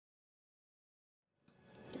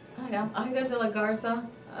am Ida de la Garza.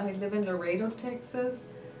 I live in Laredo, Texas.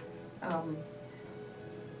 Um,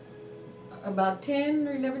 about 10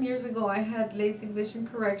 or 11 years ago, I had LASIK vision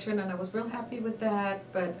correction, and I was real happy with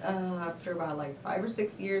that. But after about like 5 or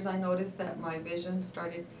 6 years, I noticed that my vision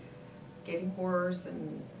started getting worse,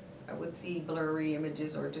 and I would see blurry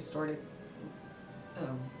images or distorted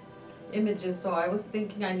um, images. So I was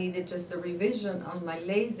thinking I needed just a revision on my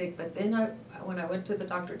LASIK. But then when I went to the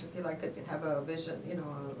doctor to see if I could have a vision,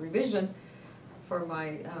 a revision for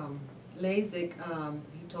my LASIK,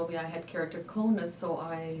 he told me I had keratoconus. So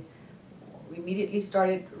I immediately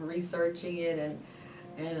started researching it, and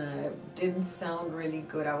it didn't sound really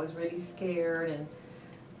good. I was really scared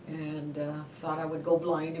and thought I would go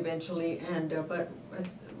blind eventually. But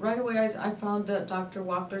right away I found Dr.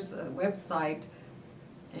 Wachler's website,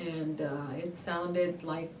 and it sounded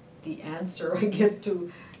like the answer, I guess,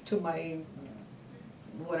 to my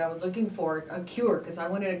what I was looking for, a cure, because I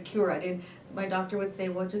wanted a cure. I didn't. My doctor would say,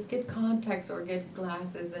 "Well, just get contacts or get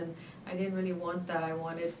glasses," and I didn't really want that. I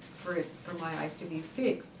wanted for my eyes to be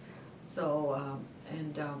fixed. So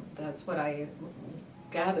that's what I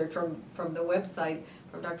gathered from the website,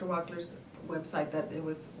 from Dr. Wachler's website, that it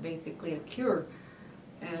was basically a cure.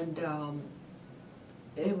 And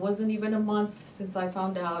it wasn't even a month since I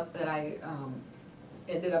found out that I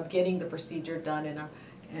ended up getting the procedure done,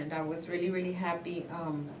 and I was really, really happy.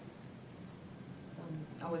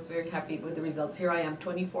 I was very happy with the results. Here I am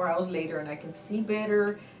 24 hours later, and I can see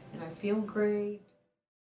better, and I feel great.